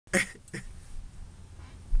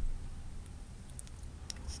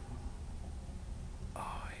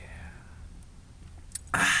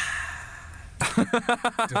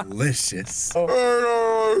Delicious. Oh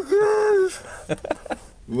my gosh.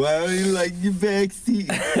 Why don't you like your backseat?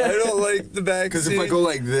 I don't like the back Because seat. if I go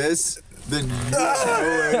like this, then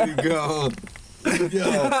nowhere to go.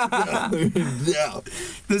 No.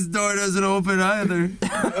 This door doesn't open either.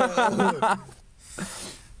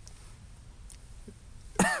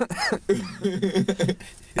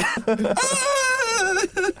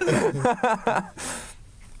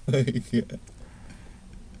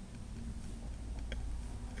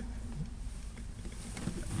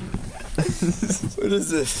 What is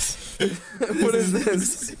this? What is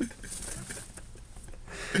this?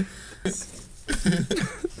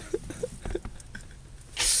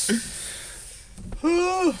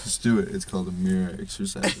 Just do it. It's called a mirror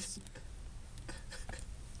exercise.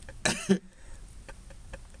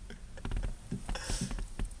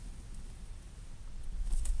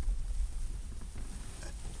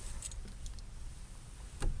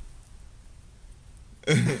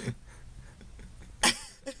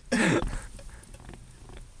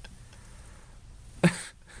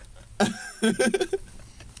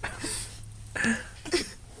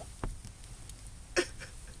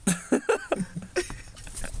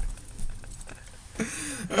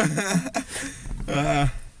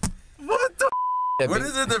 What the What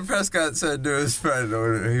is it that Prescott said to his friend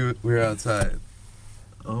when we were outside?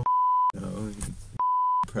 Oh, no.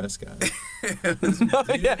 Prescott. His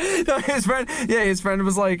friend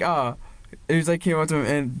was like, he was like, came up to him,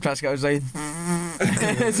 and Prescott was like,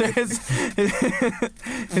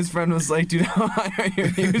 his friend was like, dude, how high are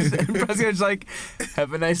you? Prescott was like,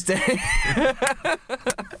 have a nice day.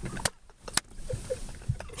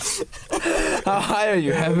 How high are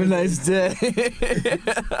you? Have a nice day.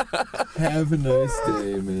 Have a nice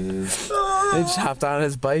day, man. They just hopped on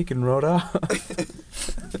his bike and rode off.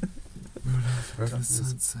 Rode off the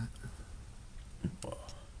sunset.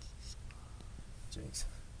 Jinx.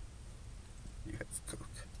 You have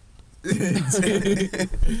Coke.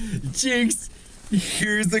 Jinx,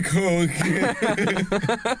 here's the Coke.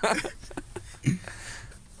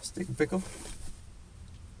 Stick and pickle.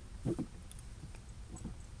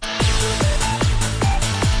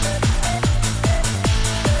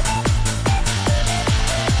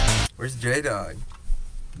 Where's J-Dog?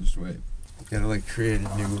 Just wait. Gotta like create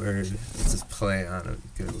a new word. Let's just play on a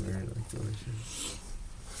good word like delicious.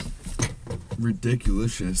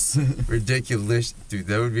 Ridiculous. Ridiculous. Dude,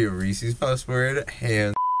 that would be a Reese's Puffs word.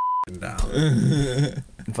 Hands down.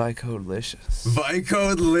 Vicode-licious.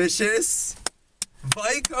 Vicode-licious?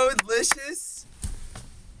 Vicode-licious?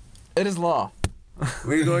 It is law.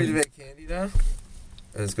 We're going to make candy now?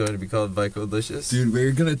 And it's going to be called Vicode-licious? Dude,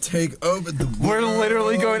 we're gonna take over the world. We're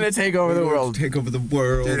literally going to take over the world. Take over the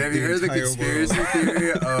world. Dude, have you heard the entire conspiracy world.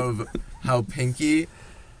 theory of how Pinky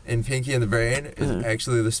and the Brain is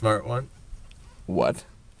actually the smart one? What?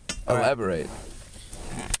 Alright. Elaborate.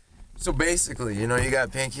 So basically, you know, you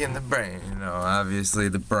got Pinky and the Brain. You know, obviously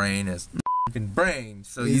the Brain is f***ing brain,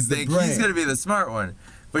 so you He's the think he's brain. gonna be the smart one.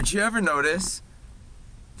 But you ever notice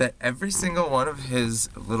that every single one of his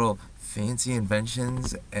little fancy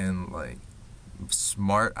inventions and like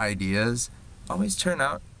smart ideas always turn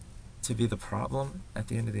out to be the problem at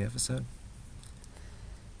the end of the episode?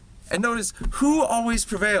 And notice who always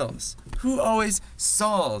prevails, who always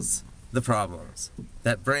solves the problems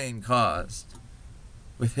that Brain caused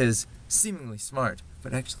with his seemingly smart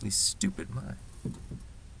but actually stupid mind.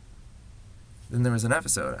 Then there was an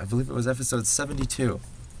episode, I believe it was episode 72.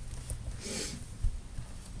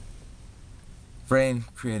 Brain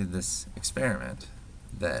created this experiment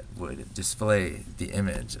that would display the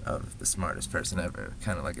image of the smartest person ever,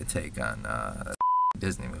 kind of like a take on a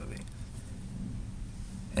Disney movie.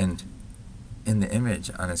 And in the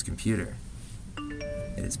image on his computer,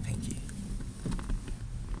 it is Pinky.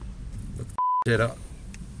 Look shit up.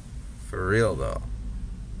 For real though,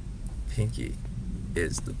 Pinky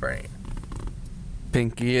is the brain.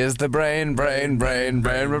 Pinky is the brain.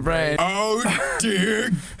 Oh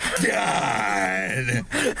dear God!